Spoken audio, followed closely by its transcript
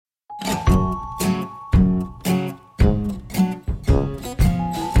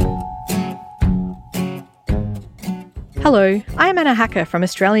Hello, I am Anna Hacker from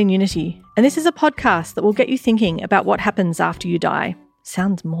Australian Unity, and this is a podcast that will get you thinking about what happens after you die.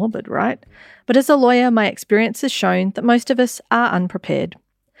 Sounds morbid, right? But as a lawyer, my experience has shown that most of us are unprepared.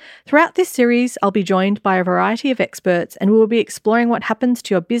 Throughout this series, I'll be joined by a variety of experts, and we will be exploring what happens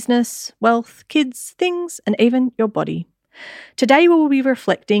to your business, wealth, kids, things, and even your body. Today, we will be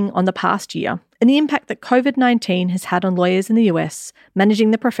reflecting on the past year and the impact that COVID-19 has had on lawyers in the US,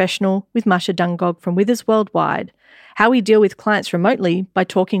 managing the professional with Masha Dungog from Withers Worldwide, how we deal with clients remotely by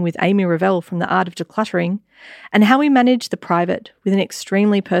talking with Amy Revell from The Art of Decluttering, and how we manage the private with an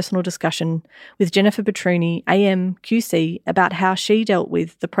extremely personal discussion with Jennifer Petruni, AM QC, about how she dealt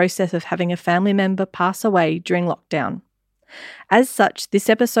with the process of having a family member pass away during lockdown. As such, this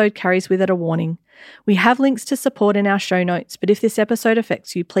episode carries with it a warning. We have links to support in our show notes, but if this episode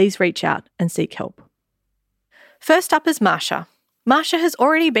affects you, please reach out and seek help. First up is Masha. Masha has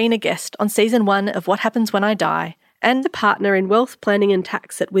already been a guest on season 1 of What Happens When I Die, and a partner in wealth planning and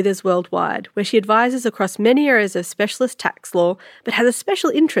tax at Withers Worldwide, where she advises across many areas of specialist tax law, but has a special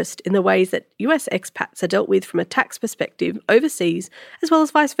interest in the ways that US expats are dealt with from a tax perspective overseas, as well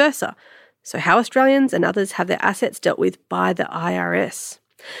as vice versa. So how Australians and others have their assets dealt with by the IRS.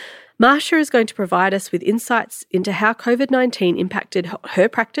 Masha is going to provide us with insights into how COVID-19 impacted her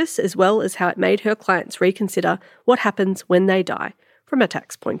practice, as well as how it made her clients reconsider what happens when they die from a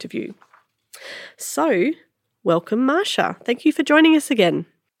tax point of view. So, welcome, Masha. Thank you for joining us again.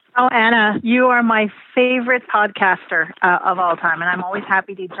 Oh, Anna, you are my favorite podcaster of all time, and I'm always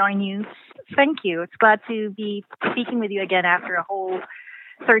happy to join you. Thank you. It's glad to be speaking with you again after a whole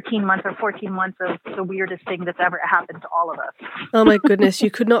 13 months or 14 months of the weirdest thing that's ever happened to all of us. Oh my goodness, you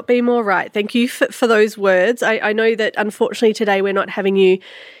could not be more right. Thank you for those words. I know that unfortunately today we're not having you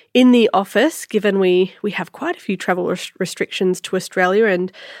in the office, given we have quite a few travel restrictions to Australia,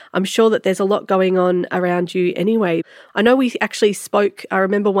 and I'm sure that there's a lot going on around you anyway. I know we actually spoke, I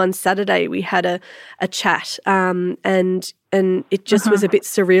remember one Saturday we had a chat and it just was a bit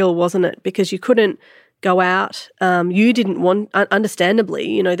surreal, wasn't it? Because you couldn't go out. You didn't want, understandably,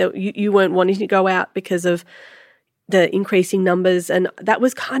 you know, that you weren't wanting to go out because of the increasing numbers, and that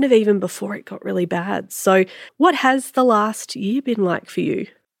was kind of even before it got really bad. So what has the last year been like for you?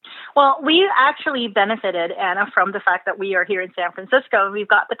 Well, we actually benefited, Anna, from the fact that we are here in San Francisco. We've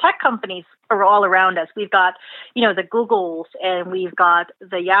got the tech companies are all around us. We've got, you know, the Googles, and we've got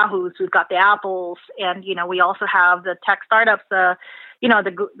the Yahoos, we've got the Apples, and, you know, we also have the tech startups, the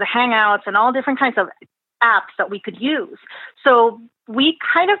Hangouts, and all different kinds of apps that we could use. So we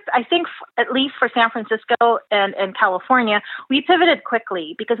kind of, I think, at least for San Francisco and California, we pivoted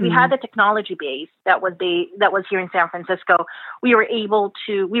quickly because we had the technology base that was here in San Francisco. We were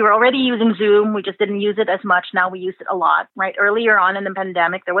already using Zoom. We just didn't use it as much. Now we use it a lot, right? Earlier on in the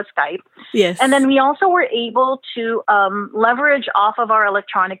pandemic, there was Skype. Yes. And then we also were able to leverage off of our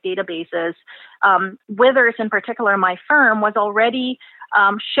electronic databases. Withers, in particular, my firm, was already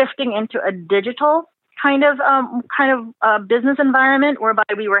shifting into a digital kind of business environment whereby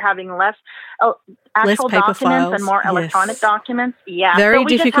we were having less actual documents files and more electronic documents. Yeah, very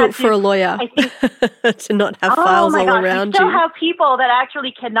difficult for a lawyer to not have files all around you. We still have people that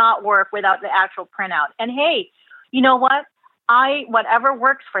actually cannot work without the actual printout. And hey, you know what? Whatever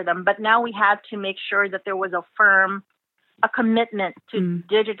works for them. But now we had to make sure that there was a commitment to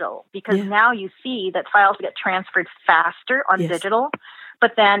digital, because now you see that files get transferred faster on digital.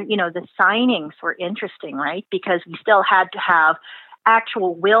 But then, you know, the signings were interesting, right? Because we still had to have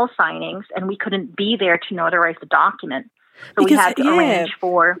actual will signings, and we couldn't be there to notarize the document. So we had to arrange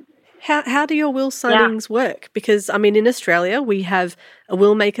for... How do your will signings work? Because, I mean, in Australia, we have a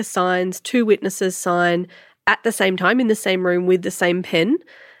will maker signs, 2 witnesses sign at the same time in the same room with the same pen.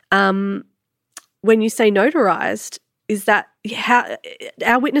 When you say notarized, is that how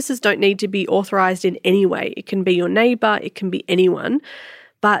our witnesses don't need to be authorized in any way? It can be your neighbor, it can be anyone.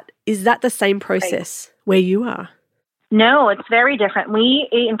 But is that the same process where you are? No, it's very different. We,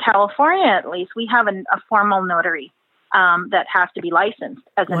 in California at least, we have a formal notary that has to be licensed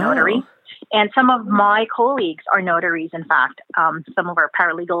as a notary. And some of my colleagues are notaries, in fact, some of our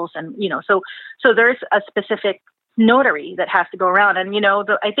paralegals. And, you know, so there's a specific notary that has to go around. And, you know,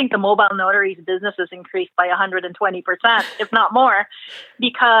 I think the mobile notaries business has increased by 120%, if not more,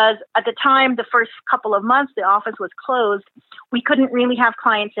 because at the time, the first couple of months, the office was closed. We couldn't really have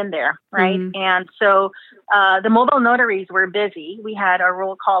clients in there, right? And so the mobile notaries were busy. We had a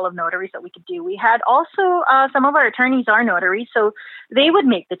roll call of notaries that we could do. We had also some of our attorneys are notaries, so they would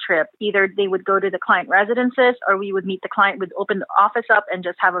make the trip. Either they would go to the client residences, or we would meet the client, would open the office up and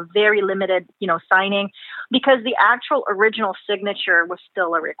just have a very limited, you know, signing, because the actual original signature was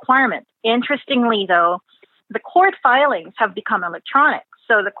still a requirement. Interestingly, though, the court filings have become electronic.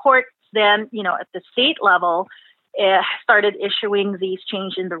 So the courts then, at the state level, started issuing these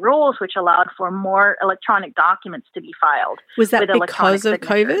changes in the rules, which allowed for more electronic documents to be filed. Was that because of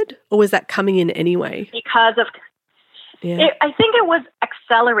COVID, or was that coming in anyway? Because of, I think it was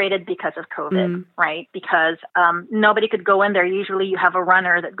accelerated because of COVID, right? Because nobody could go in there. Usually you have a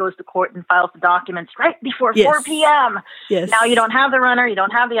runner that goes to court and files the documents right before 4 p.m. Yes. Now you don't have the runner, you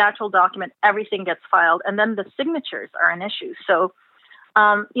don't have the actual document, everything gets filed, and then the signatures are an issue. So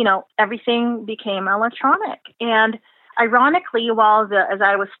everything became electronic. And ironically, as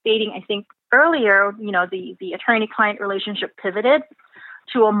I was stating, I think earlier, the attorney-client relationship pivoted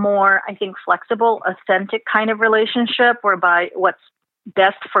to a more, I think, flexible, authentic kind of relationship whereby what's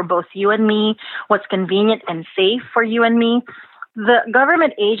best for both you and me, what's convenient and safe for you and me. The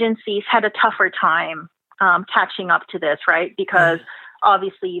government agencies had a tougher time catching up to this, right? Because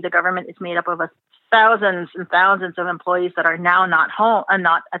obviously the government is made up of thousands and thousands of employees that are now not home and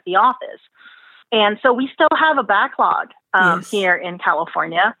not at the office. And so we still have a backlog here in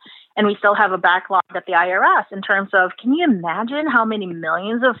California, and we still have a backlog at the IRS in terms of, can you imagine how many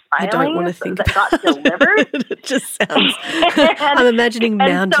millions of filings that got delivered? It just sounds, I'm imagining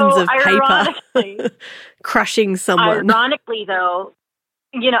mountains of paper crushing someone. Ironically, though,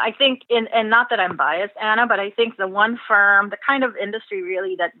 I think, and not that I'm biased, Anna, but I think the one firm, the kind of industry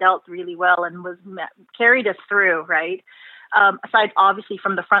really that dealt really well and carried us through, right? Aside obviously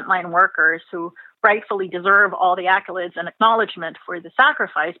from the frontline workers who rightfully deserve all the accolades and acknowledgement for the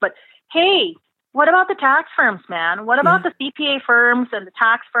sacrifice. But hey, what about the tax firms, man? What about the CPA firms and the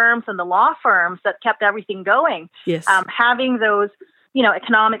tax firms and the law firms that kept everything going? Yes. Having those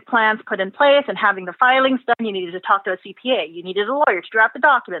economic plans put in place and having the filings done, you needed to talk to a CPA. You needed a lawyer to draft the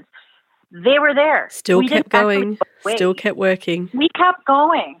documents. They were there. Still kept going. Still kept working. We kept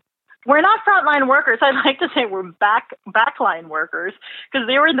going. We're not frontline workers. I'd like to say we're backline workers because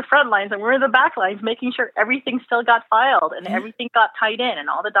they were in the front lines and we're in the back lines making sure everything still got filed and everything got tied in and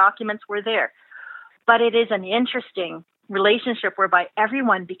all the documents were there. But it is an interesting relationship whereby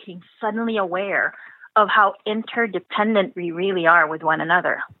everyone became suddenly aware of how interdependent we really are with one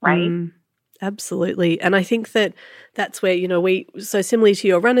another, right? Absolutely. And I think that's where, so similarly to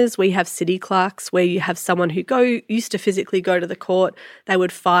your runners, we have city clerks where you have someone who used to physically go to the court, they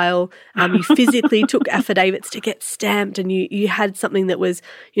would file, you physically took affidavits to get stamped and you had something that was,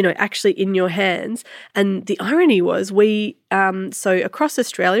 actually in your hands. And the irony was so across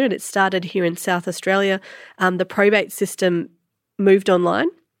Australia, and it started here in South Australia, the probate system moved online.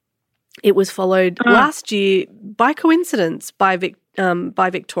 It was followed last year by coincidence by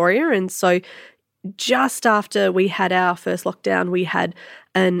Victoria. And so just after we had our first lockdown, we had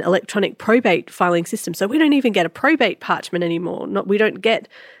an electronic probate filing system. So we don't even get a probate parchment anymore. We don't get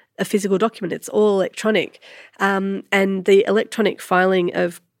a physical document. It's all electronic. And the electronic filing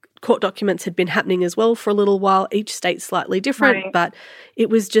of court documents had been happening as well for a little while, each state slightly different, but it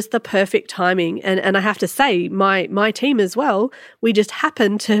was just the perfect timing. And I have to say, my team as well, we just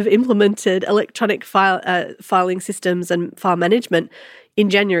happened to have implemented electronic filing systems and file management in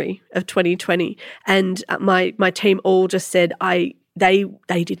January of 2020. And my team all just said, they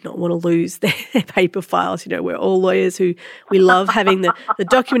did not want to lose their paper files. We're all lawyers who we love having the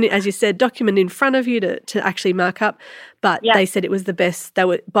document, as you said, document in front of you to actually mark up. But they said it was the best. They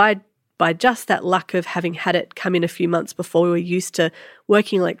were by just that luck of having had it come in a few months before. We were used to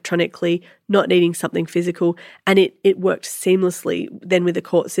working electronically, not needing something physical, and it worked seamlessly then with the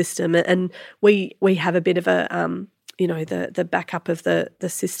court system. And we have a bit of a the backup of the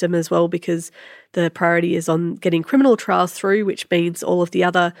system as well, because the priority is on getting criminal trials through, which means all of the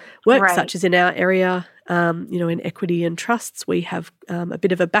other work, such as in our area, in equity and trusts, we have a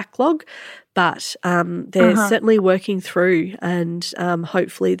bit of a backlog, but they're certainly working through, and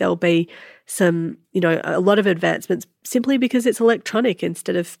hopefully there'll be some, a lot of advancements simply because it's electronic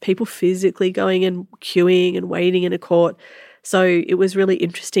instead of people physically going and queuing and waiting in a court. So it was really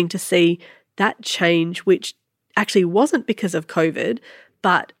interesting to see that change, which actually wasn't because of COVID,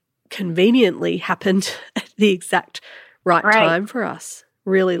 but conveniently happened at the exact right time for us.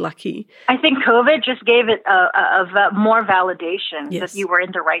 Really lucky. I think COVID just gave it a more validation that you were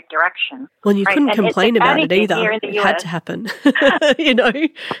in the right direction. Well, you couldn't complain about it either. It had to happen, And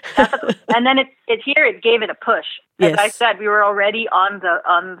then it gave it a push. As I said, we were already on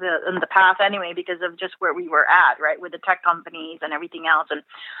the path anyway because of just where we were at, right, with the tech companies and everything else, and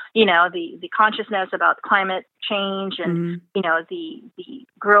the consciousness about climate change and the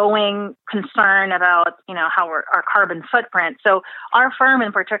growing concern about how our carbon footprint. So our firm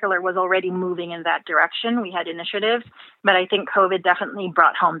in particular was already moving in that direction. We had initiatives, but I think COVID definitely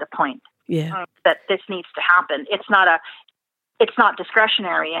brought home the point. that this needs to happen. It's not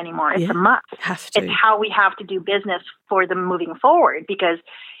discretionary anymore. It's a must. It's how we have to do business for them moving forward, because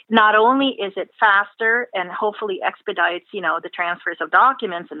not only is it faster and hopefully expedites, the transfers of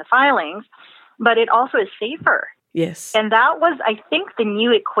documents and the filings, but it also is safer. Yes. And that was, I think, the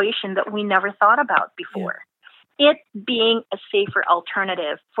new equation that we never thought about before. Yeah. It being a safer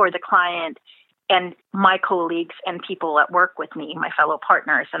alternative for the client and my colleagues and people that work with me, my fellow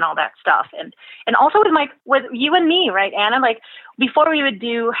partners and all that stuff. And also with you and me, right, Anna? Like before we would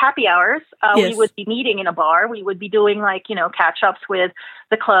do happy hours, we would be meeting in a bar. We would be doing catch-ups with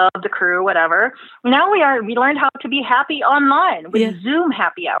the club, the crew, whatever. Now we learned how to be happy online with Zoom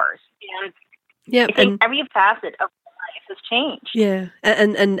happy hours. And I think every facet of life has changed. Yeah.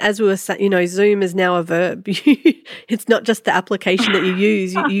 And as we were saying, Zoom is now a verb. It's not just the application that you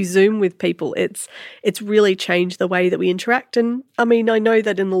use. You Zoom with people. It's really changed the way that we interact. And I mean, I know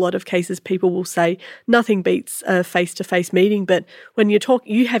that in a lot of cases people will say nothing beats a face-to-face meeting, but when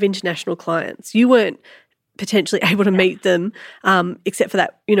you have international clients. You weren't potentially able to meet them except for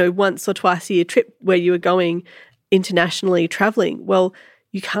that, once or twice a year trip where you were going internationally traveling. Well,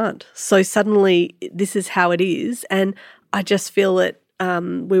 you can't. So suddenly this is how it is. And I just feel that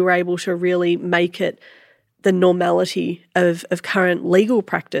we were able to really make it the normality of current legal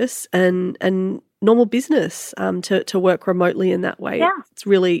practice and normal business to work remotely in that way. Yeah. It's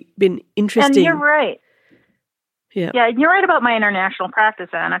really been interesting. And you're right. Yeah, you're right about my international practice,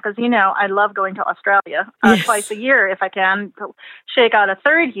 Anna, because, I love going to Australia twice a year if I can shake out a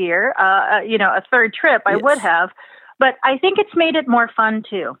third year, a third trip. I would have. But I think it's made it more fun,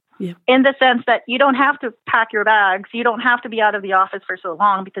 too, in the sense that you don't have to pack your bags. You don't have to be out of the office for so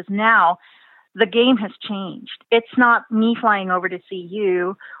long, because now the game has changed. It's not me flying over to see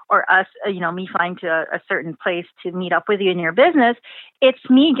you or us, me flying to a certain place to meet up with you in your business. It's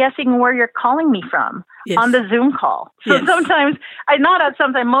me guessing where you're calling me from on the Zoom call. So sometimes,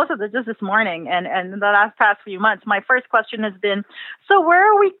 most of it, just this morning and the past few months, my first question has been, so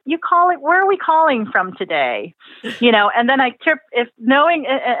where are we calling from today? And then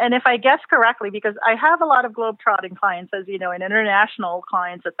if I guess correctly, because I have a lot of globetrotting clients, as you know, and international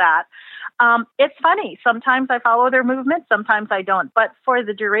clients at that. It's funny. Sometimes I follow their movement, sometimes I don't. But for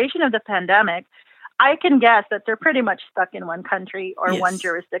the duration of the pandemic, I can guess that they're pretty much stuck in one country or one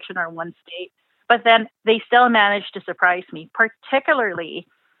jurisdiction or one state. But then they still manage to surprise me, particularly,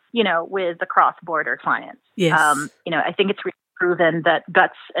 with the cross-border clients. Yes. I think it's really proven that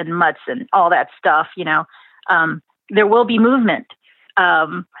guts and mutts and all that stuff, there will be movement.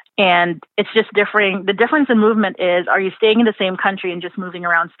 And it's just differing. The difference in movement is, are you staying in the same country and just moving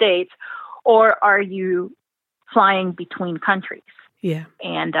around states, or are you flying between countries? Yeah.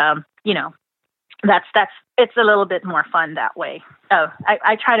 And, it's a little bit more fun that way. Oh,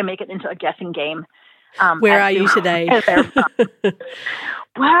 I try to make it into a guessing game. Where are you today?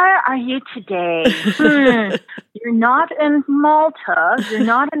 Where are you today? You're not in Malta. You're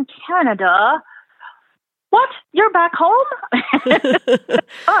not in Canada. What? You're back home?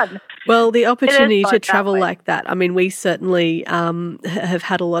 Fun. Well, the opportunity to travel like that. I mean, we certainly have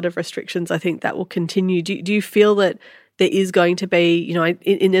had a lot of restrictions. I think that will continue. Do you feel that there is going to be,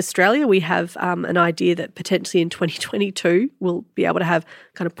 in Australia, we have an idea that potentially in 2022 we'll be able to have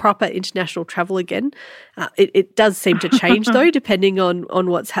kind of proper international travel again. It does seem to change, though, depending on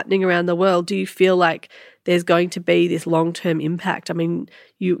what's happening around the world. Do you feel like there's going to be this long-term impact? I mean,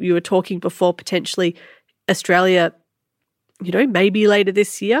 you were talking before potentially Australia, maybe later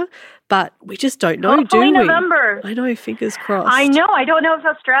this year, but we just don't know, hopefully do we? November. I know, fingers crossed. I know. I don't know if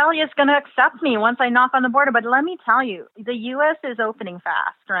Australia is going to accept me once I knock on the border, but let me tell you, the U.S. is opening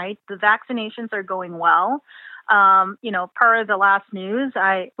fast, right? The vaccinations are going well. Per the last news,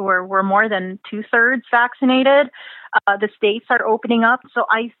 we're more than 2/3 vaccinated. The states are opening up. So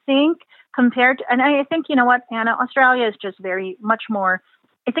I think and I think, you know what, Anna, Australia is just very much more,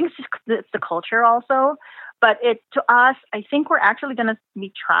 I think it's the culture also. But to us, I think we're actually going to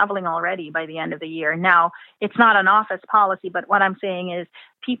be traveling already by the end of the year. Now, it's not an office policy, but what I'm saying is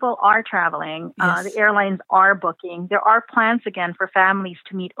people are traveling. Yes. The airlines are booking. There are plans again for families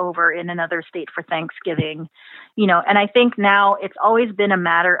to meet over in another state for Thanksgiving. And I think now it's always been a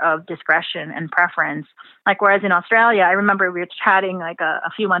matter of discretion and preference. Like, whereas in Australia, I remember we were chatting like a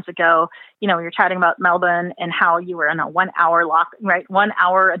few months ago, we were chatting about Melbourne and how you were in a 1 hour lock, right? 1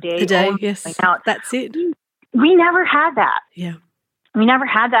 hour a day. Yes. That's it. We never had that. Yeah. We never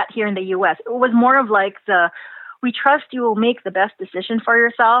had that here in the U.S. It was more of like we trust you will make the best decision for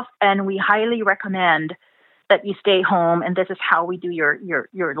yourself, and we highly recommend that you stay home, and this is how we do your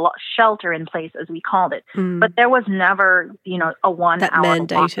shelter in place, as we called it. But there was never, a 1 hour that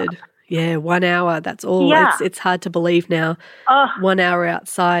mandated. lockup. Yeah, 1 hour, that's all. Yeah. It's hard to believe now. Oh, 1 hour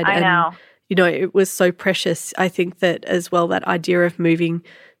outside. I know. You know, it was so precious. I think that as well, that idea of moving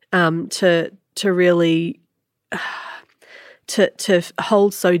to really to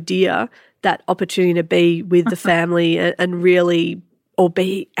hold so dear that opportunity to be with the family and really, or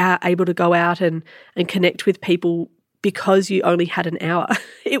be able to go out and connect with people because you only had an hour.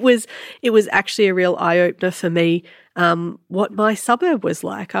 It was actually a real eye-opener for me, what my suburb was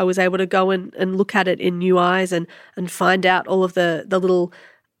like. I was able to go and look at it in new eyes and find out all of the little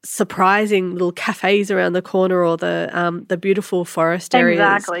surprising little cafes around the corner, or the beautiful forest areas.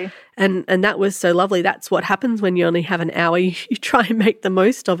 Exactly. And that was so lovely. That's what happens when you only have an hour. You try and make the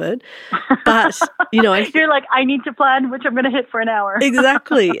most of it. But, you know, you're like, I need to plan which I'm going to hit for an hour.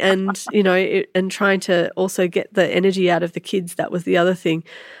 Exactly. And, you know, and trying to also get the energy out of the kids, that was the other thing.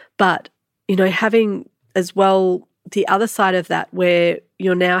 But, you know, having as well the other side of that, where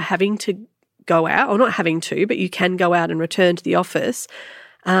you're now having to go out, or not having to, but you can go out and return to the office.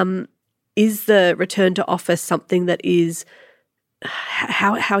 Is the return to office something that is,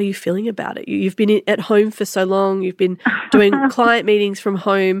 how are you feeling about it? You've been at home for so long. You've been doing client meetings from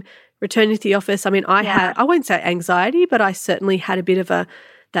home, returning to the office. I mean, I won't say anxiety, but I certainly had a bit of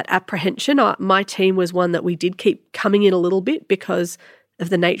that apprehension. My team was one that we did keep coming in a little bit because of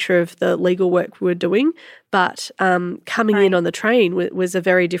the nature of the legal work we were doing. But coming in on the train was a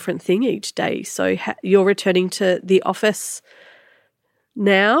very different thing each day. So you're returning to the office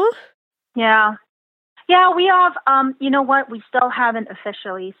now? Yeah, we have, you know what, we still haven't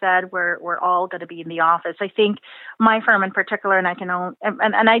officially said we're all going to be in the office. I think my firm in particular, and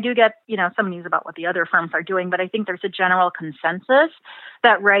and I do get, you know, some news about what the other firms are doing, but I think there's a general consensus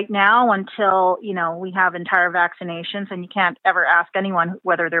that right now, until, you know, we have entire vaccinations, and you can't ever ask anyone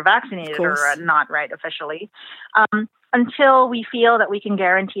whether they're vaccinated or not, right, officially, until we feel that we can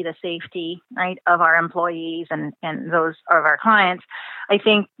guarantee the safety, right, of our employees and those of our clients, I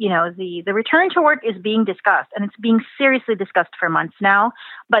think, you know, the return to work is being discussed, and it's being seriously discussed for months now,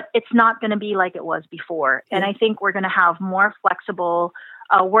 but it's not going to be like it was before. And I think we're going to have more flexible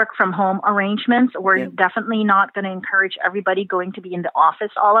work from home arrangements. We're definitely not going to encourage everybody going to be in the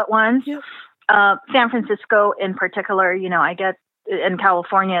office all at once. San Francisco in particular, you know, I get in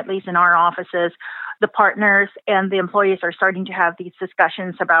California, at least in our offices, the partners and the employees are starting to have these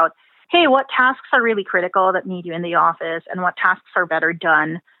discussions about, hey, what tasks are really critical that need you in the office, and what tasks are better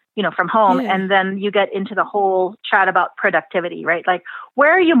done, you know, from home. And then you get into the whole chat about productivity, right? Like,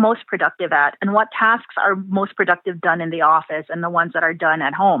 where are you most productive at, and what tasks are most productive done in the office, and the ones that are done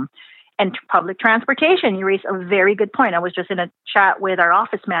at home. And public transportation, you raised a very good point. I was just in a chat with our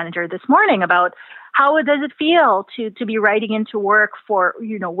office manager this morning about how does it feel to be riding into work for,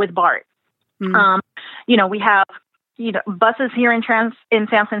 you know, with BART. You know, we have, you know, buses here in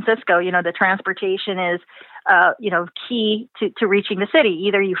San Francisco. You know, the transportation is, you know, key to reaching the city.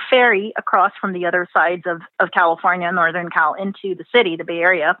 Either you ferry across from the other sides of California, Northern Cal, into the city, the Bay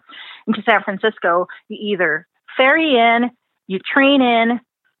Area, into San Francisco. You either ferry in, you train in,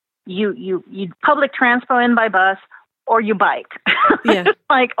 you public transport in by bus, or you bike.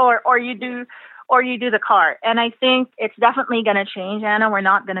 Like, or you do the car. And I think it's definitely going to change, Anna. We're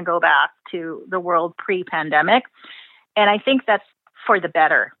not going to go back to the world pre-pandemic. And I think that's for the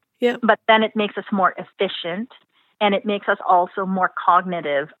better. Yeah. But then it makes us more efficient, and it makes us also more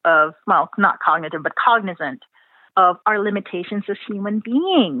cognitive of, well, not cognitive, but cognizant of our limitations as human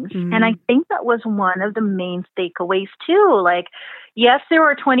beings. And I think that was one of the main takeaways too. Like, yes, there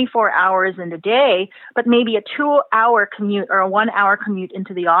were 24 hours in the day, but maybe a 2-hour commute or a 1-hour commute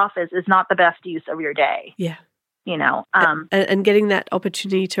into the office is not the best use of your day. Yeah. You know, and getting that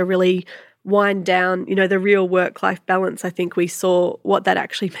opportunity to really wind down, you know, the real work-life balance. I think we saw what that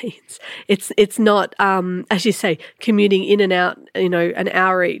actually means. It's not, as you say, commuting in and out, you know, an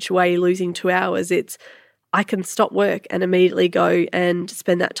hour each way, losing 2 hours. It's, I can stop work and immediately go and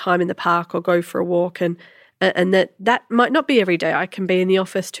spend that time in the park or go for a walk, and that might not be every day. I can be in the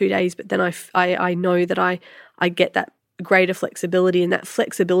office 2 days, but then I know that I get that greater flexibility, and that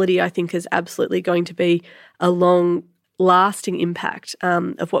flexibility I think is absolutely going to be a long-lasting impact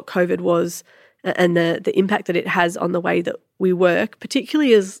of what COVID was, and the impact that it has on the way that we work,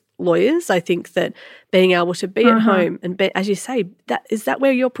 particularly as lawyers. I think that being able to be at home and be, as you say, that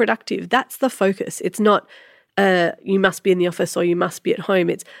where you're productive. That's the focus. It's not you must be in the office or you must be at home.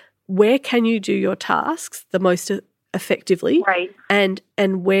 It's where can you do your tasks the most effectively, right? And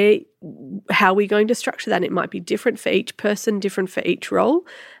how are we going to structure that? It might be different for each person, different for each role.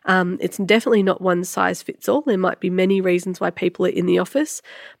 It's definitely not one size fits all. There might be many reasons why people are in the office,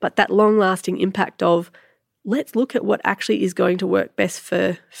 but that long-lasting impact of let's look at what actually is going to work best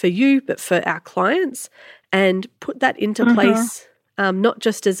for you, but for our clients, and put that into place, not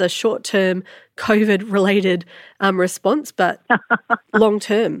just as a short-term COVID-related response, but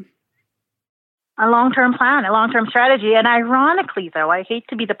long-term. A long-term plan, a long-term strategy. And ironically, though, I hate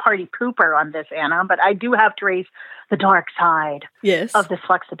to be the party pooper on this, Anna, but I do have to raise the dark side of this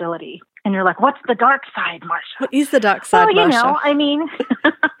flexibility. And you're like, what's the dark side, Marcia? What is the dark side, Well, Marcia? I mean,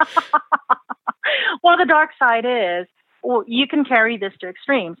 well, the dark side is, well, you can carry this to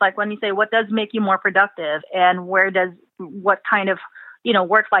extremes. Like when you say, what does make you more productive, and what kind of,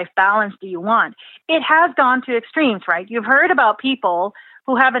 work-life balance do you want? It has gone to extremes, right? You've heard about people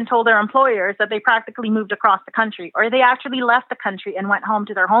who haven't told their employers that they practically moved across the country, or they actually left the country and went home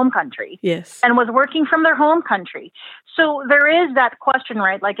to their home country. Yes. And was working from their home country. So there is that question,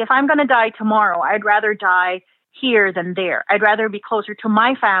 right? Like, if I'm going to die tomorrow, I'd rather die here than there. I'd rather be closer to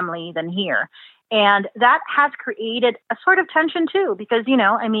my family than here. And that has created a sort of tension too, because,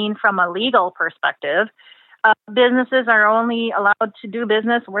 from a legal perspective, businesses are only allowed to do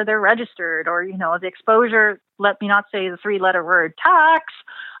business where they're registered, or, the exposure, let me not say the 3-letter word, tax,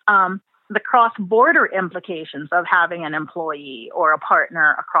 the cross-border implications of having an employee or a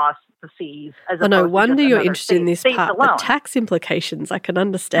partner across the seas. No wonder you're interested in this part. The tax implications, I can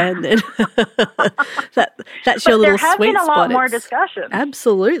understand then. That's your little sweet spot. There has been a lot more discussion.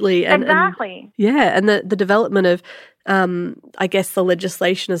 Absolutely. Exactly. And the development of, I guess, the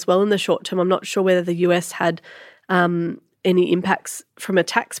legislation as well in the short term. I'm not sure whether the US had any impacts from a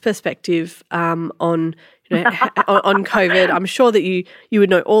tax perspective on on COVID. I'm sure that you would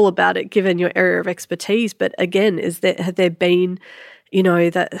know all about it given your area of expertise. But again, have there been,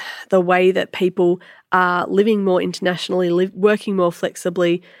 that the way that people are living more internationally, working more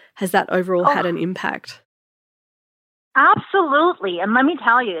flexibly, has that overall had an impact? Absolutely. And let me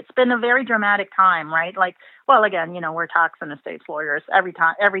tell you, it's been a very dramatic time, right? Like, well, again, we're tax and estates lawyers.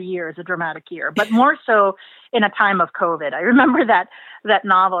 Every year is a dramatic year, but more so in a time of COVID. I remember that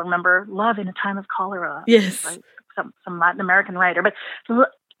novel, remember Love in a Time of Cholera. Yes. Right? Some Latin American writer, but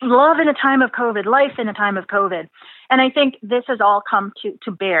Love in a Time of COVID, Life in a Time of COVID. And I think this has all come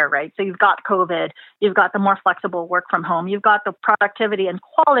to bear, right? So you've got COVID, you've got the more flexible work from home, you've got the productivity and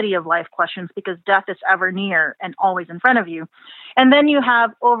quality of life questions because death is ever near and always in front of you. And then you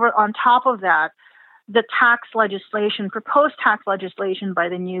have over on top of that, the proposed tax legislation by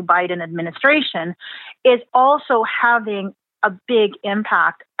the new Biden administration is also having a big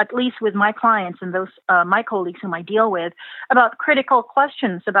impact, at least with my clients and those my colleagues whom I deal with, about critical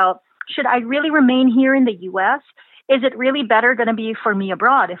questions about, should I really remain here in the U.S.? Is it really better going to be for me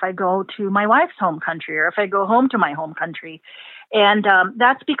abroad if I go to my wife's home country or if I go home to my home country? And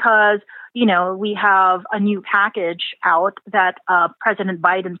that's because, we have a new package out that President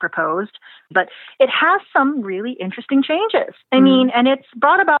Biden proposed, but it has some really interesting changes. I mean, and it's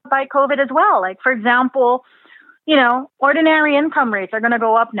brought about by COVID as well. Like, for example, ordinary income rates are going to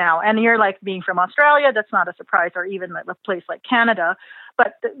go up now. And you're like, being from Australia, that's not a surprise, or even a place like Canada.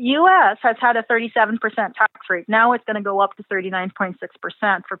 But the U.S. has had a 37% tax rate. Now it's going to go up to 39.6%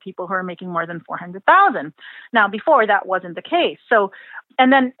 for people who are making more than $400,000. Now, before that wasn't the case. So,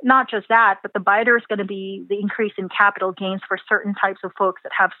 and then not just that, but the biter is going to be the increase in capital gains for certain types of folks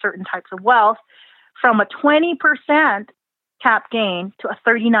that have certain types of wealth, from a 20% cap gain to a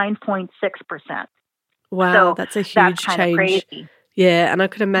 39.6%. Wow, so that's a huge change. Crazy. Yeah, and I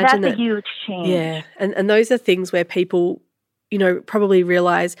could imagine that's a huge change. Yeah, and those are things where people, probably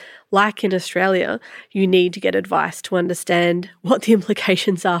realize, like in Australia, you need to get advice to understand what the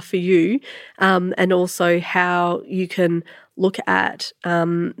implications are for you, and also how you can look at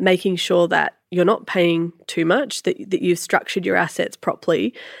making sure that you're not paying too much, that you've structured your assets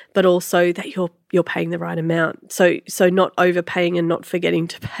properly, but also that you're paying the right amount. So not overpaying and not forgetting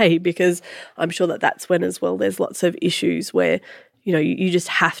to pay, because I'm sure that's when as well there's lots of issues where, you just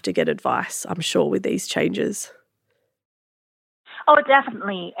have to get advice, I'm sure, with these changes. Oh,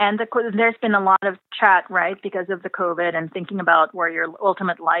 definitely. And there's been a lot of chat, right, because of the COVID and thinking about where your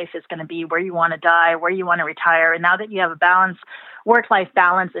ultimate life is going to be, where you want to die, where you want to retire. And now that you have a work-life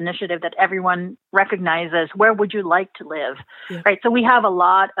balance initiative that everyone recognizes, where would you like to live, right? So we have a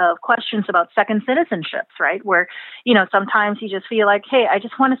lot of questions about second citizenships, right, where, sometimes you just feel like, hey, I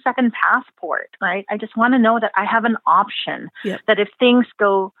just want a second passport, right? I just want to know that I have an option, that if things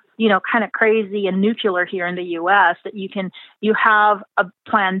go kind of crazy and nuclear here in the U.S., that you have a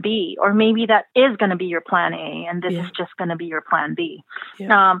plan B, or maybe that is going to be your plan A, and this is just going to be your plan B.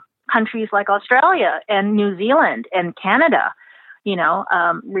 Countries like Australia and New Zealand and Canada,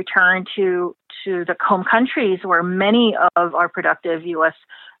 return to the home countries where many of our productive U.S.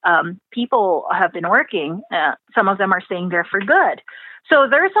 people have been working. Some of them are staying there for good. So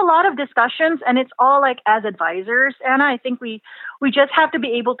there's a lot of discussions, and it's all like as advisors. And I think we just have to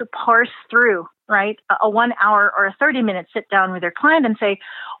be able to parse through, right, a 1 hour or a 30-minute sit down with their client and say,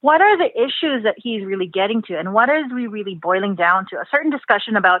 what are the issues that he's really getting to? And what is we really boiling down to? A certain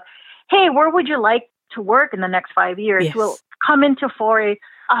discussion about, hey, where would you like to work in the next 5 years? Yes. Will come into foray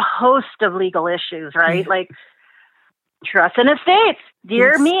a host of legal issues, right? Yeah. Like trust and estates.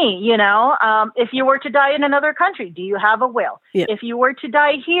 Dear Yes. me, if you were to die in another country, do you have a will? Yeah. If you were to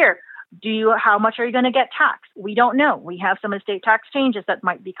die here, how much are you going to get taxed? We don't know. We have some estate tax changes that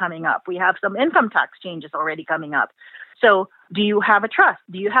might be coming up. We have some income tax changes already coming up. So do you have a trust?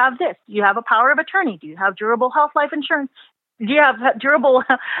 Do you have this? Do you have a power of attorney? Do you have durable health life insurance? Do you have durable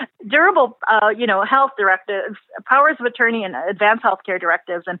health directives, powers of attorney and advanced healthcare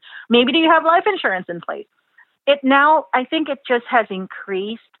directives? And maybe do you have life insurance in place? I think it just has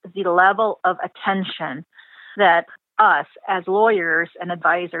increased the level of attention that us as lawyers and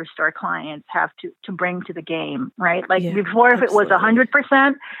advisors to our clients have to bring to the game, right? Like before, if absolutely. it was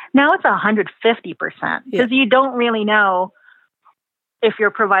 100%, now it's 150% because you don't really know if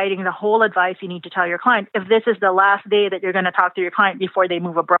you're providing the whole advice you need to tell your client, if this is the last day that you're going to talk to your client before they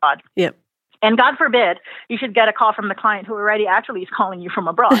move abroad. Yep. And God forbid, you should get a call from the client who already actually is calling you from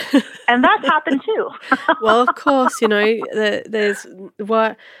abroad. And that's happened too. Well, of course, there's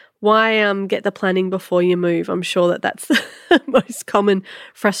why get the planning before you move. I'm sure that's the most common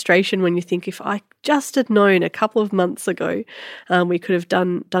frustration when you think, if I just had known a couple of months ago, we could have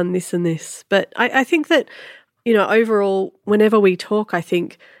done this and this. But I think that, overall, whenever we talk, I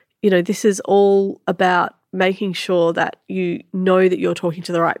think, this is all about making sure that you know that you're talking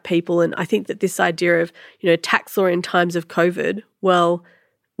to the right people. And I think that this idea of, tax law in times of COVID, well,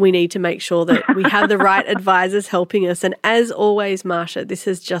 we need to make sure that we have the right advisors helping us. And as always, Marsha, this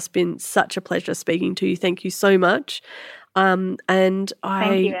has just been such a pleasure speaking to you. Thank you so much. And Thank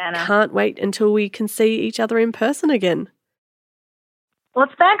you, Anna. Can't wait until we can see each other in person again. Well,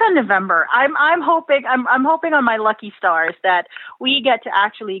 it's back on November. I'm hoping on my lucky stars that we get to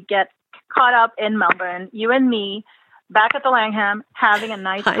actually get caught up in Melbourne, you and me, back at the Langham, having a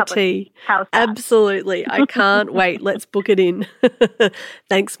nice cup of tea. How's that? Absolutely. I can't wait. Let's book it in.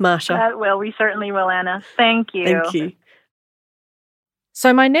 Thanks, Marsha. We certainly will, Anna. Thank you. Thank you.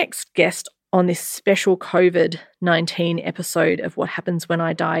 So my next guest on this special COVID-19 episode of What Happens When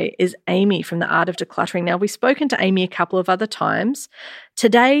I Die is Amy from The Art of Decluttering. Now, we've spoken to Amy a couple of other times.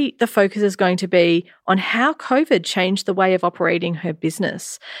 Today, the focus is going to be on how COVID changed the way of operating her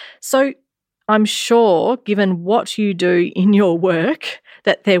business. So I'm sure, given what you do in your work,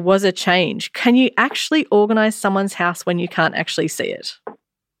 that there was a change. Can you actually organise someone's house when you can't actually see it?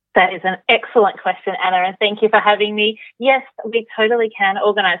 That is an excellent question, Anna, and thank you for having me. Yes, we totally can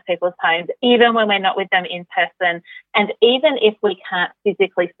organise people's homes, even when we're not with them in person, and even if we can't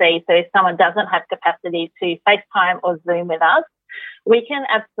physically see. So if someone doesn't have capacity to FaceTime or Zoom with us, we can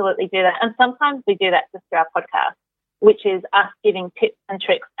absolutely do that. And sometimes we do that just through our podcast, which is us giving tips and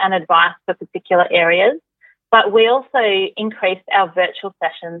tricks and advice for particular areas. But we also increased our virtual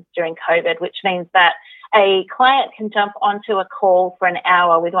sessions during COVID, which means that a client can jump onto a call for an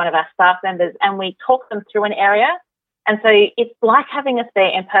hour with one of our staff members and we talk them through an area. And so it's like having us there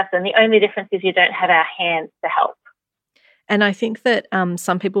in person. The only difference is you don't have our hands to help. And I think that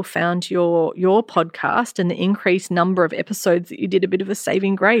some people found your podcast and the increased number of episodes that you did a bit of a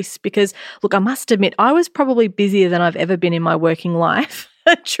saving grace because, look, I must admit, I was probably busier than I've ever been in my working life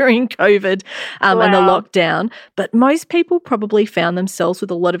during COVID and the lockdown. But most people probably found themselves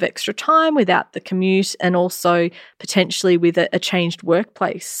with a lot of extra time without the commute and also potentially with a changed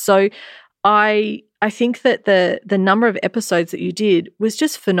workplace. So I think that the number of episodes that you did was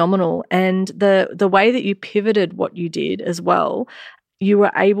just phenomenal, and the way that you pivoted what you did as well, you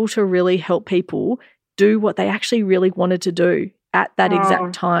were able to really help people do what they actually really wanted to do at that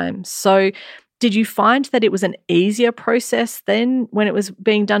exact time. So did you find that it was an easier process then when it was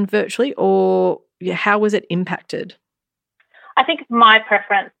being done virtually, or how was it impacted? I think my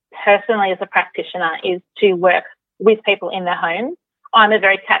preference personally as a practitioner is to work with people in their homes. I'm a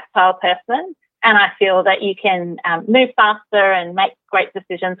very tactile person, and I feel that you can move faster and make great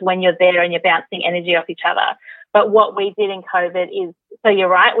decisions when you're there and you're bouncing energy off each other. But what we did in COVID is, so you're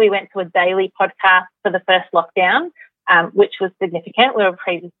right, we went to a daily podcast for the first lockdown, which was significant. We were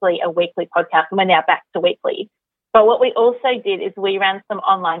previously a weekly podcast and we're now back to weekly. But what we also did is we ran some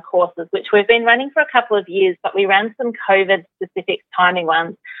online courses, which we've been running for a couple of years, but we ran some COVID-specific timing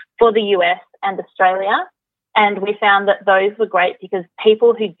ones for the US and Australia. And we found that those were great because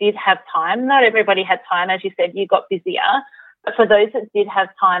people who did have time, not everybody had time, as you said, you got busier, But for those that did have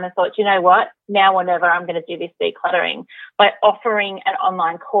time and thought, you know what, now or never, I'm going to do this decluttering, by offering an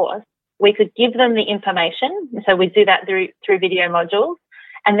online course, we could give them the information. So we do that through video modules.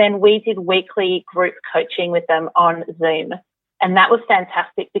 And then we did weekly group coaching with them on Zoom. And that was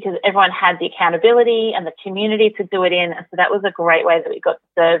fantastic because everyone had the accountability and the community to do it in. And so that was a great way that we got to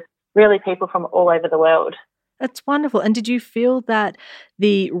serve really people from all over the world. That's wonderful. And did you feel that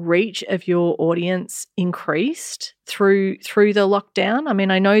the reach of your audience increased through the lockdown? I mean,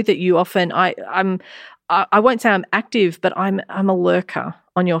 I know that you often, I won't say I'm active, but I'm a lurker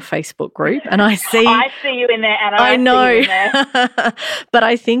on your Facebook group, and I see you in there, Anna. I know, see you in there. But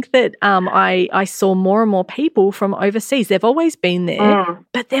I think that I saw more and more people from overseas. They've always been there,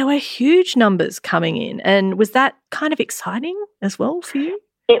 but there were huge numbers coming in. And was that kind of exciting as well for you?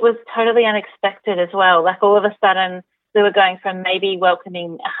 It was totally unexpected as well. Like all of a sudden, we were going from maybe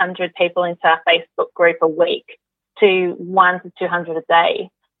welcoming 100 people into our Facebook group a week to 100 to 200 a day.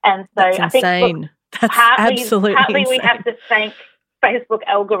 And so that's I think insane. That's absolutely partly insane. We have to thank Facebook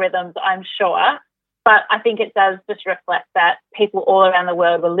algorithms, I'm sure. But I think it does just reflect that people all around the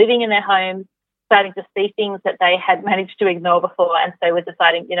world were living in their homes, starting to see things that they had managed to ignore before. And so we're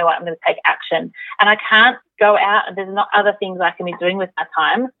deciding, you know what, I'm going to take action. And I can't go out and there's not other things I can be doing with my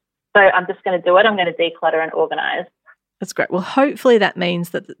time. So I'm just going to do it. I'm going to declutter and organise. That's great. Well, hopefully that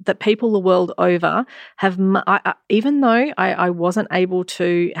means that people the world over have, even though I wasn't able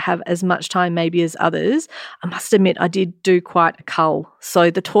to have as much time maybe as others, I must admit I did do quite a cull.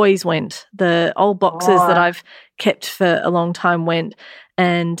 So the toys went, the old boxes that I've kept for a long time went.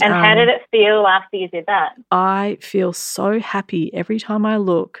 And how did it feel after you did that? I feel so happy every time I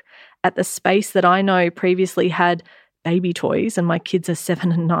look at the space that I know previously had baby toys, and my kids are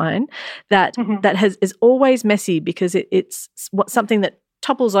 7 and 9, that is always messy because it's something that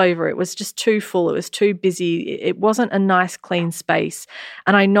topples over. It was just too full. It was too busy. It wasn't a nice, clean space.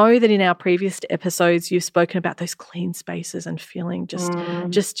 And I know that in our previous episodes, you've spoken about those clean spaces and feeling just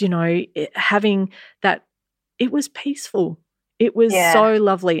having that. It was peaceful. It was so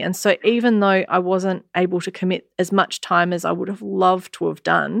lovely. And so even though I wasn't able to commit as much time as I would have loved to have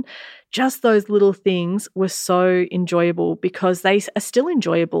done, just those little things were so enjoyable because they are still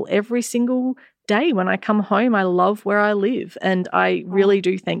enjoyable every single day. When I come home, I love where I live. And I really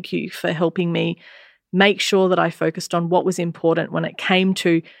do thank you for helping me make sure that I focused on what was important when it came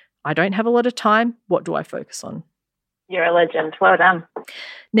to, I don't have a lot of time. What do I focus on? You're a legend. Well done.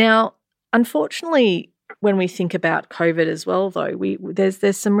 Now, unfortunately, when we think about COVID as well, though,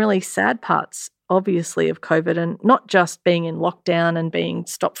 there's some really sad parts, obviously, of COVID, and not just being in lockdown and being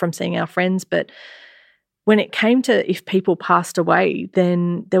stopped from seeing our friends, but when it came to if people passed away,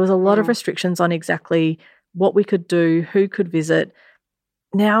 then there was a lot of restrictions on exactly what we could do, who could visit.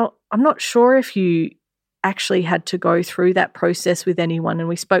 Now, I'm not sure if you actually had to go through that process with anyone, and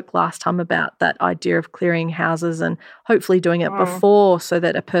we spoke last time about that idea of clearing houses and hopefully doing it before so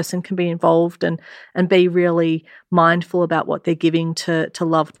that a person can be involved and be really mindful about what they're giving to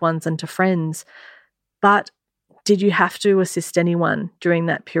loved ones and to friends. But did you have to assist anyone during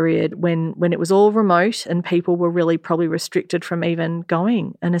that period when it was all remote and people were really probably restricted from even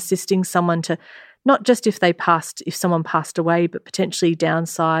going and assisting someone to not just if someone passed away, but potentially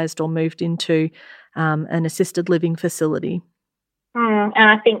downsized or moved into an assisted living facility? And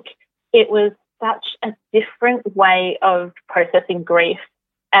I think it was such a different way of processing grief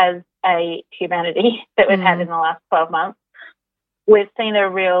as a humanity that we've had in the last 12 months. We've seen a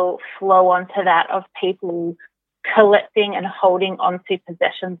real flow onto that of people collecting and holding onto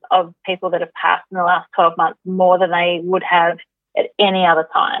possessions of people that have passed in the last 12 months more than they would have at any other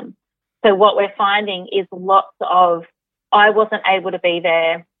time. So what we're finding is lots of, I wasn't able to be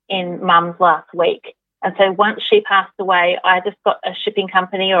there in Mum's last week. And so once she passed away, I just got a shipping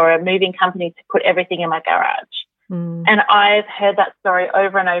company or a moving company to put everything in my garage. And I've heard that story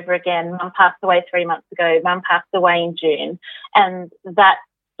over and over again. Mum passed away 3 months ago. Mum passed away in June. And that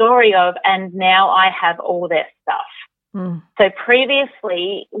story of, and now I have all their stuff. So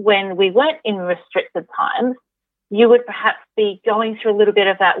previously, when we weren't in restricted times, you would perhaps be going through a little bit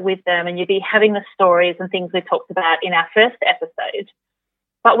of that with them and you'd be having the stories and things we talked about in our first episode.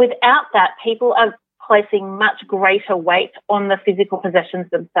 But without that, people are placing much greater weight on the physical possessions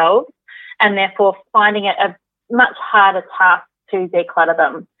themselves and therefore finding it a much harder task to declutter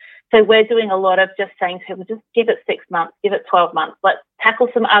them. So we're doing a lot of just saying to people, just give it 6 months, give it 12 months. Let's tackle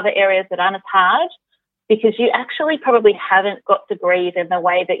some other areas that aren't as hard because you actually probably haven't got to grieve in the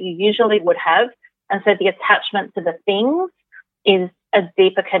way that you usually would have. And so the attachment to the things is a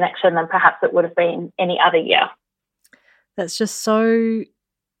deeper connection than perhaps it would have been any other year. That's just so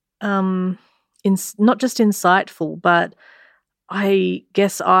not just insightful, but I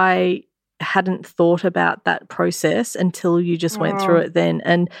guess I hadn't thought about that process until you just went through it then.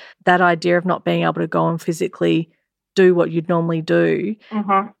 And that idea of not being able to go and physically do what you'd normally do,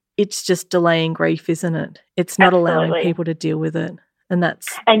 it's just delaying grief, isn't it? It's not allowing people to deal with it. And that's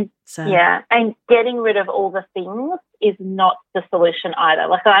sad. Yeah, and getting rid of all the things is not the solution either.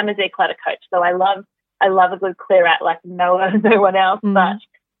 Like, I'm a declutter coach, so I love a good clear out like no one else. But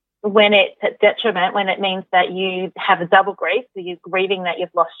when it's at detriment, when it means that you have a double grief, so you're grieving that you've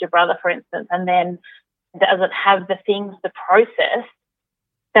lost your brother, for instance, and then doesn't have the things to process,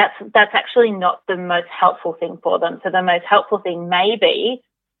 that's actually not the most helpful thing for them. So the most helpful thing may be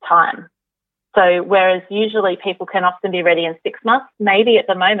time. So whereas usually people can often be ready in 6 months, maybe at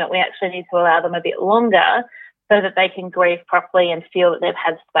the moment we actually need to allow them a bit longer so that they can grieve properly and feel that they've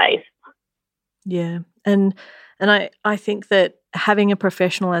had space. Yeah. And I think that having a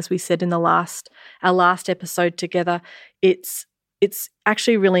professional, as we said in our last episode together, it's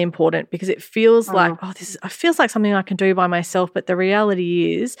actually really important because it feels like, it feels like something I can do by myself. But the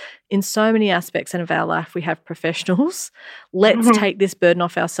reality is, in so many aspects of our life, we have professionals. Let's take this burden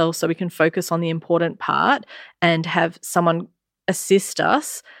off ourselves so we can focus on the important part and have someone assist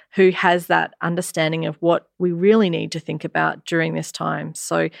us who has that understanding of what we really need to think about during this time.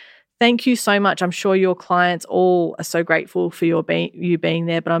 So thank you so much. I'm sure your clients all are so grateful for you being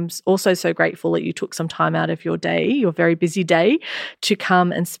there, but I'm also so grateful that you took some time out of your day, your very busy day, to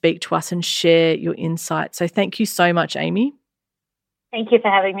come and speak to us and share your insights. So thank you so much, Amy. Thank you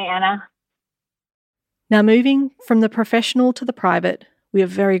for having me, Anna. Now, moving from the professional to the private, we are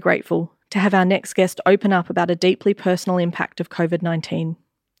very grateful to have our next guest open up about a deeply personal impact of COVID-19.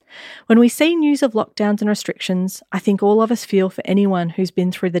 When we see news of lockdowns and restrictions, I think all of us feel for anyone who's been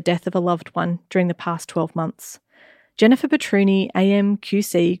through the death of a loved one during the past 12 months. Jennifer Petruni, AM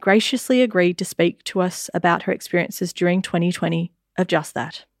QC, graciously agreed to speak to us about her experiences during 2020 of just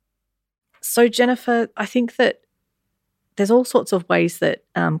that. So, Jennifer, I think that there's all sorts of ways that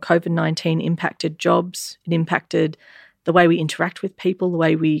COVID-19 impacted jobs. It impacted the way we interact with people, the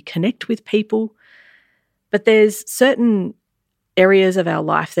way we connect with people. But there's certain areas of our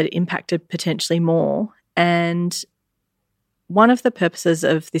life that impacted potentially more. And one of the purposes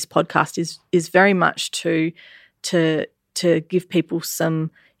of this podcast is very much to give people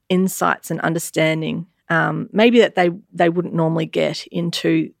some insights and understanding, maybe that they wouldn't normally get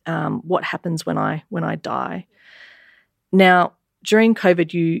into what happens when I die. Now, during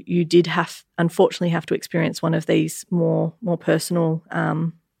COVID, you did unfortunately have to experience one of these more personal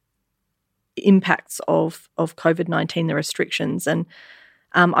impacts of COVID-19, the restrictions. And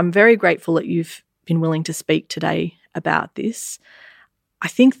I'm very grateful that you've been willing to speak today about this. I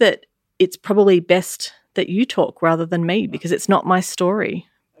think that it's probably best that you talk rather than me because it's not my story,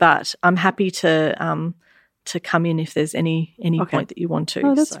 but I'm happy to come in if there's any point that you want to.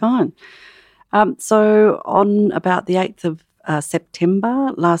 Oh, that's fine. So on about the 8th of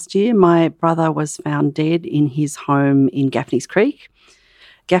September last year, my brother was found dead in his home in Gaffney's Creek.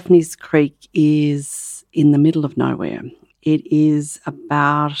 Gaffney's Creek is in the middle of nowhere. It is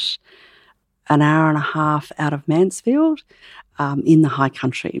about an hour and a half out of Mansfield in the high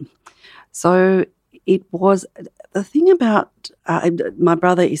country. So it was the thing about my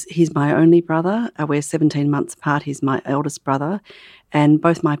brother he's my only brother. We're 17 months apart. He's my eldest brother, and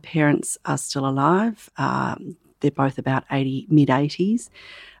both my parents are still alive. They're both about mid-80s.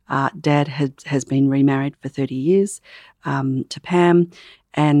 Dad has been remarried for 30 years to Pam.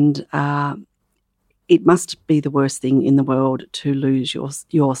 And it must be the worst thing in the world to lose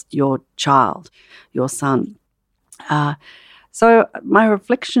your child, your son. So my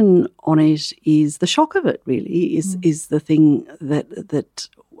reflection on it is the shock of it. Really is the thing that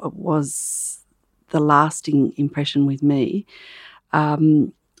was the lasting impression with me.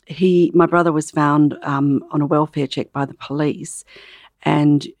 My brother was found on a welfare check by the police.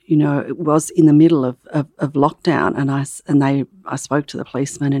 And, it was in the middle of lockdown, and I spoke to the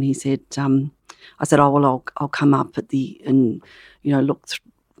policeman, and he said, I said, oh, well, I'll come up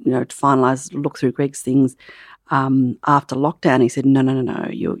look through Greg's things after lockdown. He said, no,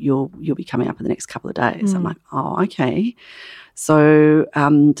 you'll be coming up in the next couple of days. I'm like, oh, okay. So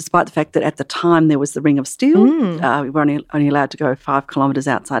despite the fact that at the time there was the Ring of Steel, we were only allowed to go 5 kilometres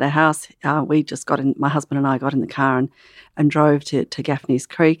outside our house, we just my husband and I got in the car and drove to Gaffney's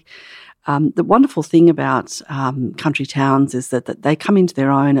Creek. The wonderful thing about country towns is that they come into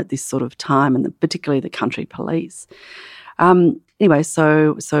their own at this sort of time, and particularly the country police. Anyway,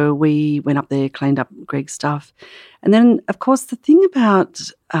 so we went up there, cleaned up Greg's stuff. And then, of course, the thing about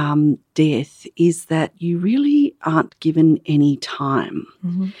death is that you really aren't given any time.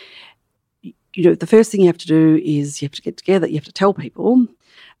 the first thing you have to do is you have to get together, you have to tell people.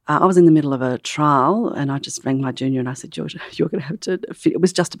 I was in the middle of a trial and I just rang my junior and I said, Georgia, you're going to have to, it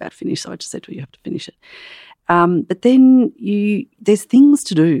was just about finished, so I just said to her, you have to finish it. But then there's things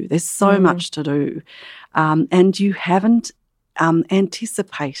to do. There's so much to do. And you haven't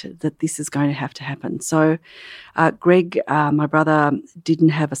anticipated that this is going to have to happen. So Greg, my brother, didn't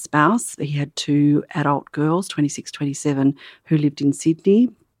have a spouse. He had 2 adult girls, 26, 27, who lived in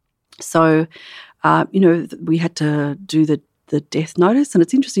Sydney. So, we had to do the death notice. And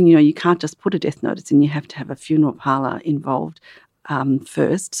it's interesting, you can't just put a death notice in. You have to have a funeral parlour involved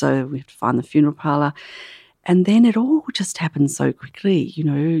first. So we have to find the funeral parlour. And then it all just happens so quickly.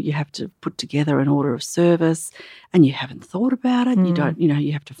 You have to put together an order of service and you haven't thought about it. You don't,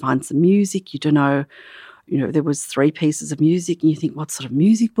 you have to find some music. You don't know, there was 3 pieces of music and you think, what sort of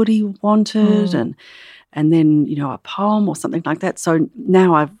music would he wanted? And then, a poem or something like that. So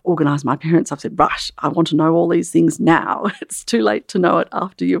now I've organised my parents. I've said, Rush, I want to know all these things now. It's too late to know it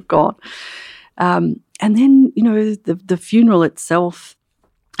after you've gone. And then, the funeral itself,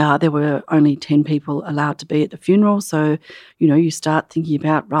 there were only 10 people allowed to be at the funeral. So, you start thinking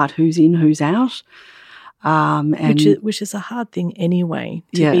about, right, who's in, who's out. Which is a hard thing anyway,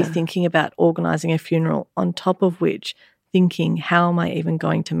 to be thinking about organising a funeral, on top of which thinking, how am I even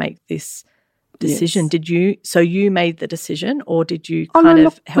going to make this decision? Yes. You made the decision, or did you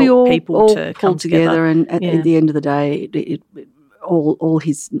help people to come together? And at the end of the day,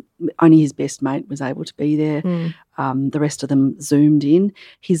 only his best mate was able to be there. The rest of them Zoomed in.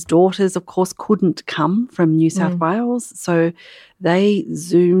 His daughters, of course, couldn't come from New South Wales, so they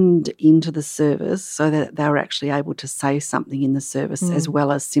Zoomed into the service so that they were actually able to say something in the service as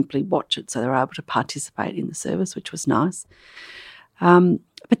well as simply watch it. So they were able to participate in the service, which was nice.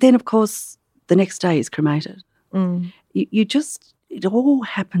 But then, of course, the next day is cremated. It all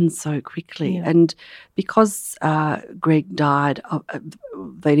happens so quickly. Yeah. And because Greg died,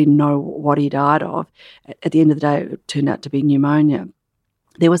 they didn't know what he died of. At the end of the day, it turned out to be pneumonia.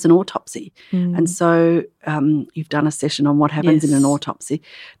 There was an autopsy. And so you've done a session on what happens in an autopsy.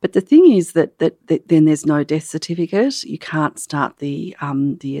 But the thing is that then there's no death certificate. You can't start the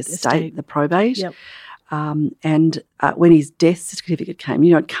estate, the probate. Yep. And when his death certificate came,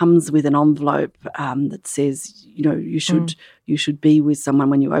 it comes with an envelope that says, you should be with someone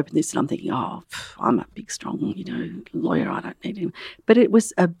when you open this. And I'm thinking, I'm a big, strong, lawyer. I don't need him. But it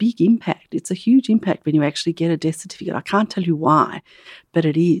was a big impact. It's a huge impact when you actually get a death certificate. I can't tell you why, but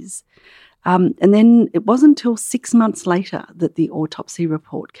it is. And then it wasn't until 6 months later that the autopsy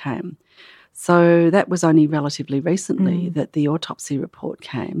report came. So that was only relatively recently that the autopsy report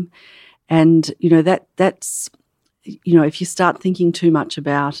came. And, that's, if you start thinking too much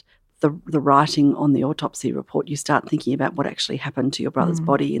about the writing on the autopsy report, you start thinking about what actually happened to your brother's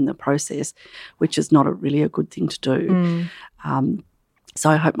body in the process, which is not really a good thing to do. So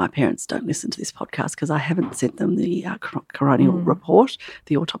I hope my parents don't listen to this podcast because I haven't sent them the coronial report,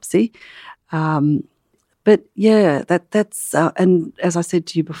 the autopsy. But yeah, that's and as I said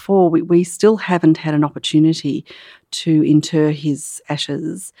to you before, we still haven't had an opportunity to inter his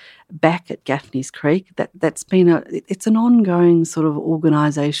ashes back at Gaffney's Creek. That's been it's an ongoing sort of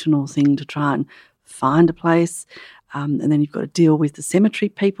organisational thing to try and find a place. And then you've got to deal with the cemetery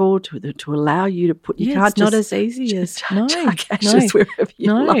people to allow you to put. You can't it's not as easy as chuck ashes wherever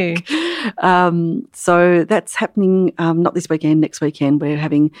you like. So that's happening. Not this weekend. Next weekend we're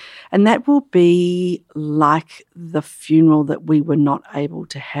having, and that will be like the funeral that we were not able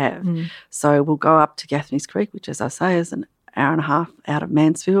to have. So we'll go up to Gaffney's Creek, which, as I say, is an hour and a half out of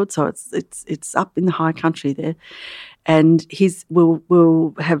Mansfield. So it's up in the high country there. And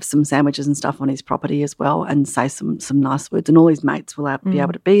we'll have some sandwiches and stuff on his property as well and say some nice words, and all his mates will be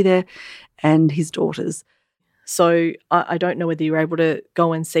able to be there and his daughters. So I don't know whether you were able to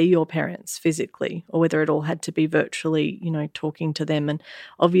go and see your parents physically or whether it all had to be virtually, talking to them. And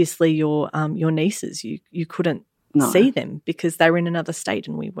obviously your nieces, you couldn't see them because they were in another state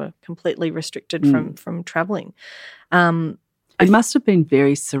and we were completely restricted from travelling. It must have been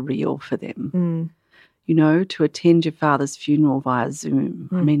very surreal for them. To attend your father's funeral via Zoom.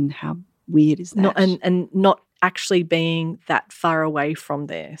 I mean, how weird is that? And not actually being that far away from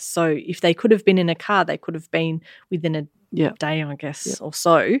there. So if they could have been in a car, they could have been within a day, I guess, or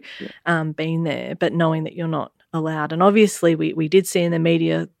so, being there, but knowing that you're not allowed. And obviously we did see in the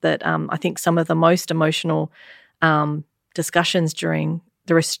media that I think some of the most emotional discussions during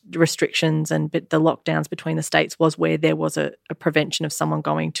the restrictions and the lockdowns between the states was where there was a prevention of someone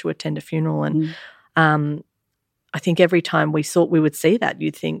going to attend a funeral. And I think every time we would see that,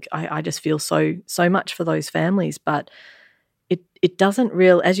 you'd think, I just feel so much for those families. But it doesn't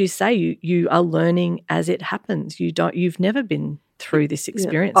as you say, you are learning as it happens. You've never been through this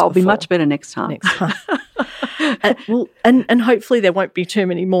experience. I'll be before. much better next time. And hopefully there won't be too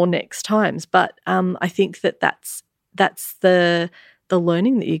many more next times. But I think that's the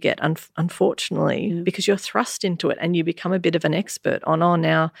learning that you get, unfortunately, because you're thrust into it and you become a bit of an expert on,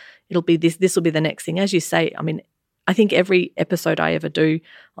 now it'll be this will be the next thing. As you say, I mean, I think every episode I ever do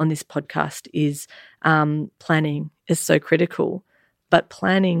on this podcast is planning is so critical, but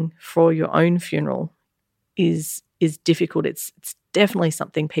planning for your own funeral is difficult. It's definitely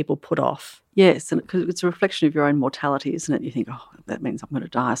something people put off. Yes, and because it's a reflection of your own mortality, isn't it? You think, oh, that means I'm going to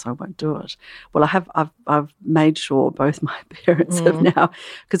die, so I won't do it. Well, I've made sure both my parents have now,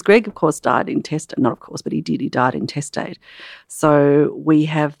 because Greg, of course, died intestate. Not of course, but he died intestate. So we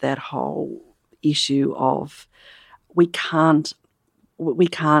have that whole issue of we can't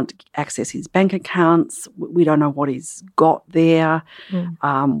access his bank accounts. We don't know what he's got there.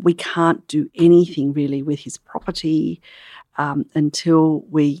 We can't do anything really with his property until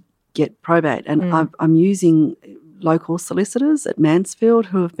we get probate. And I'm using local solicitors at Mansfield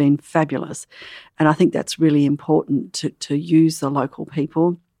who have been fabulous. And I think that's really important to use the local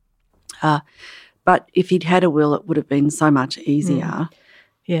people. But if he'd had a will, it would have been so much easier.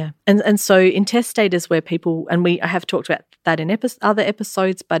 Yeah. And so intestate is where people, and I have talked about that in other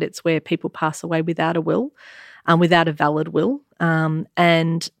episodes, but it's where people pass away without a will, without a valid will.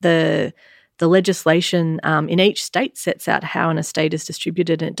 And the legislation in each state sets out how an estate is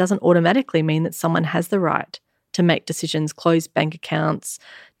distributed, and it doesn't automatically mean that someone has the right to make decisions, close bank accounts,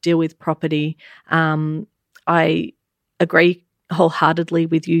 deal with property. I agree wholeheartedly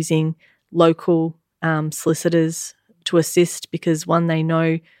with using local solicitors to assist, because one, they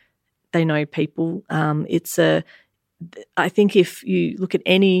know people. I think if you look at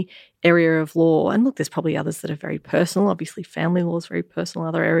any area of law, and look, there's probably others that are very personal. Obviously, family law is very personal,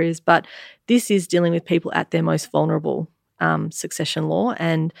 other areas, but this is dealing with people at their most vulnerable. Succession law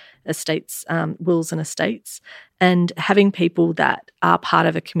and estates, wills and estates, and having people that are part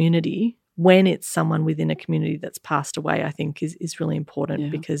of a community when it's someone within a community that's passed away, I think is really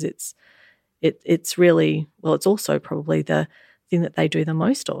important, because it's really, well, it's also probably the thing that they do the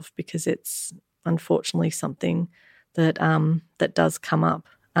most of, because it's unfortunately something that that does come up.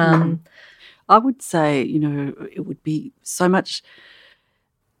 I would say, it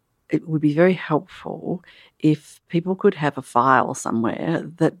would be very helpful if people could have a file somewhere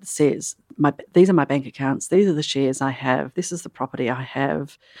that says, these are my bank accounts, these are the shares I have, this is the property I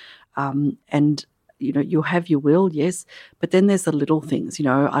have, and you'll have your will, yes, but then there's the little things.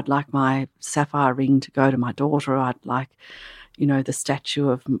 I'd like my sapphire ring to go to my daughter. I'd like, the statue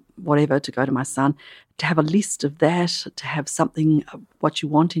of whatever to go to my son. To have a list of that, to have something, what you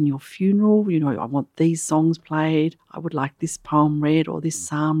want in your funeral. I want these songs played. I would like this poem read or this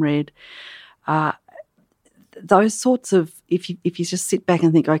psalm read. Those sorts of, if you just sit back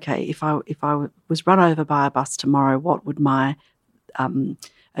and think, okay, if I was run over by a bus tomorrow, what would my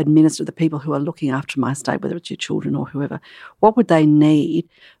administer, the people who are looking after my estate, whether it's your children or whoever, what would they need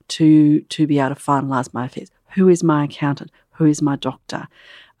to be able to finalise my affairs? Who is my accountant? Who is my doctor?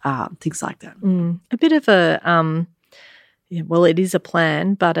 Things like that. A bit of a, well, it is a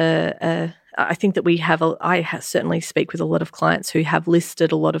plan, but I think that I certainly speak with a lot of clients who have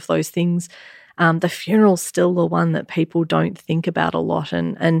listed a lot of those things. The funeral's still the one that people don't think about a lot.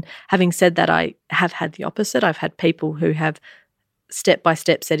 And having said that, I have had the opposite. I've had people who have step by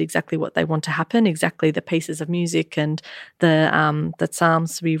step said exactly what they want to happen, exactly the pieces of music and the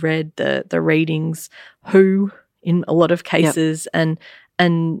psalms to be read, the readings, who in a lot of cases, and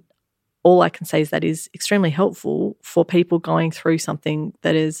all I can say is that is extremely helpful for people going through something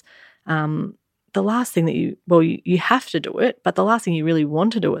that is the last thing that you have to do it, but the last thing you really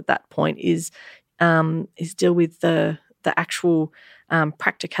want to do at that point is deal with the actual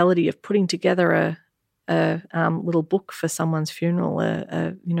practicality of putting together a little book for someone's funeral,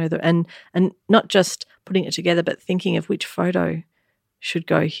 and not just putting it together, but thinking of which photo should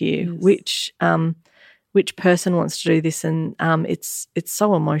go here, yes. Which person wants to do this, and it's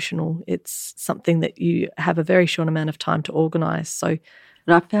so emotional. It's something that you have a very short amount of time to organise. So,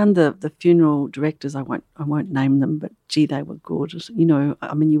 and I found the funeral directors, I won't name them, but gee, they were good. You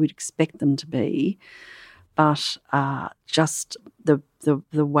would expect them to be, but just the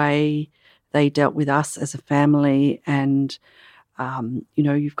way they dealt with us as a family, and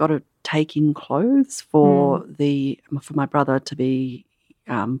you've got to take in clothes for my brother to be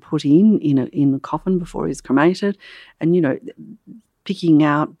put in a coffin before he's cremated, and picking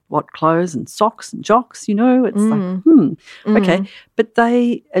out what clothes and socks and jocks, it's like, okay. But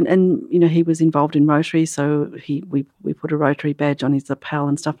they, and he was involved in Rotary, so we put a Rotary badge on his lapel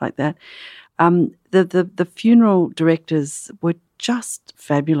and stuff like that. The funeral directors were just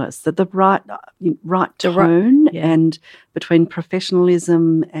fabulous. The right tone and between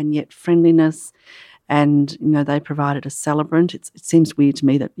professionalism and yet friendliness. And, they provided a celebrant. It seems weird to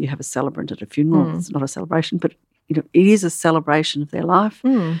me that you have a celebrant at a funeral. It's not a celebration, but, it is a celebration of their life.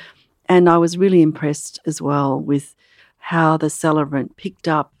 And I was really impressed as well with how the celebrant picked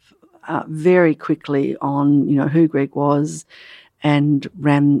up very quickly on, who Greg was and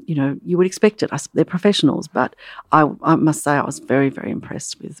ran, you would expect it. They're professionals, but I must say I was very, very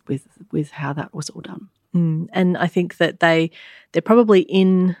impressed with how that was all done. And I think that they're probably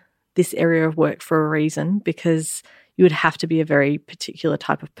in this area of work for a reason, because you would have to be a very particular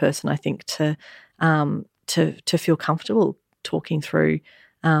type of person, I think, to feel comfortable talking through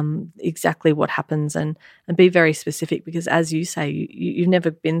exactly what happens and be very specific, because as you say, you've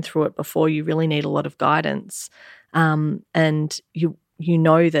never been through it before. You really need a lot of guidance, and you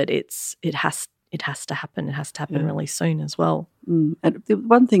know that it has to happen. It has to happen really soon as well. And the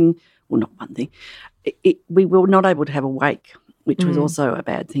one thing, well, not one thing, we were not able to have a wake, which was also a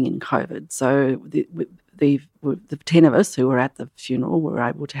bad thing in COVID. So the 10 of us who were at the funeral were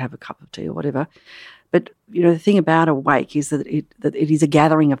able to have a cup of tea or whatever. But, the thing about a wake is that it is a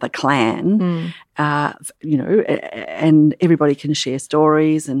gathering of the clan, and everybody can share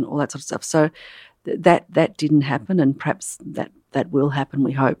stories and all that sort of stuff. So that didn't happen, and perhaps that will happen,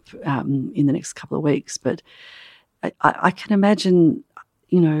 we hope, in the next couple of weeks. But I can imagine,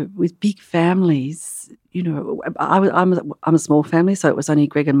 with big families, I'm a small family, so it was only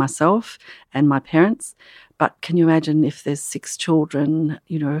Greg and myself and my parents. But can you imagine if there's 6 children,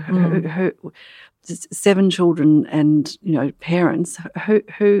 who 7 children and, parents,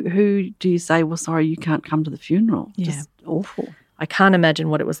 who do you say, well, sorry, you can't come to the funeral? Yeah. Just awful. I can't imagine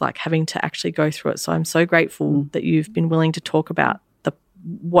what it was like having to actually go through it. So I'm so grateful that you've been willing to talk about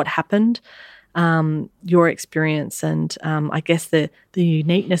what happened, your experience, and I guess the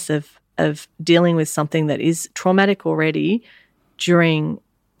uniqueness of dealing with something that is traumatic already during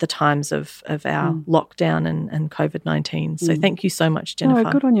the times of our lockdown and COVID-19. So thank you so much, Jennifer.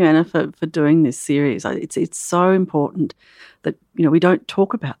 Oh, good on you, Anna, for doing this series. It's so important that, we don't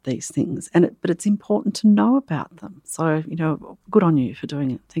talk about these things, but it's important to know about them. So, good on you for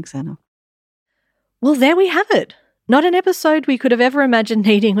doing it. Thanks, Anna. Well, there we have it. Not an episode we could have ever imagined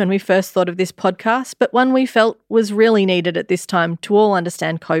needing when we first thought of this podcast, but one we felt was really needed at this time to all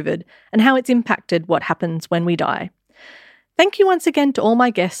understand COVID and how it's impacted what happens when we die. Thank you once again to all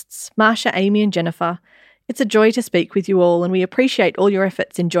my guests, Marsha, Amy and Jennifer. It's a joy to speak with you all, and we appreciate all your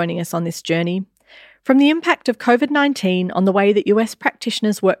efforts in joining us on this journey. From the impact of COVID-19 on the way that US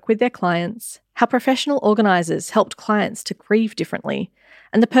practitioners work with their clients, how professional organisers helped clients to grieve differently,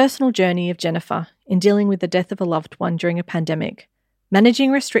 and the personal journey of Jennifer in dealing with the death of a loved one during a pandemic,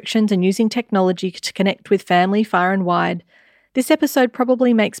 managing restrictions and using technology to connect with family far and wide, this episode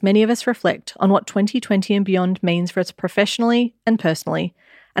probably makes many of us reflect on what 2020 and beyond means for us professionally and personally,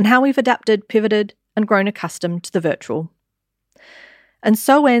 and how we've adapted, pivoted, and grown accustomed to the virtual. And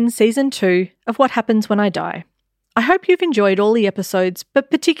so ends Season 2 of What Happens When I Die. I hope you've enjoyed all the episodes,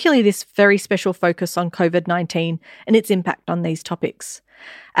 but particularly this very special focus on COVID-19 and its impact on these topics.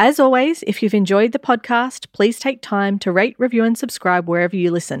 As always, if you've enjoyed the podcast, please take time to rate, review and subscribe wherever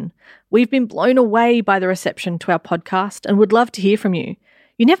you listen. We've been blown away by the reception to our podcast and would love to hear from you.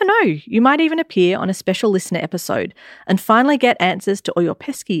 You never know, you might even appear on a special listener episode and finally get answers to all your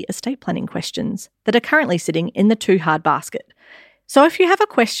pesky estate planning questions that are currently sitting in the too hard basket. So if you have a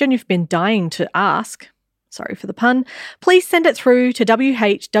question you've been dying to ask, sorry for the pun, please send it through to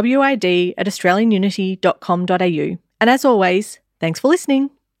whwid@australianunity.com.au. And as always, thanks for listening.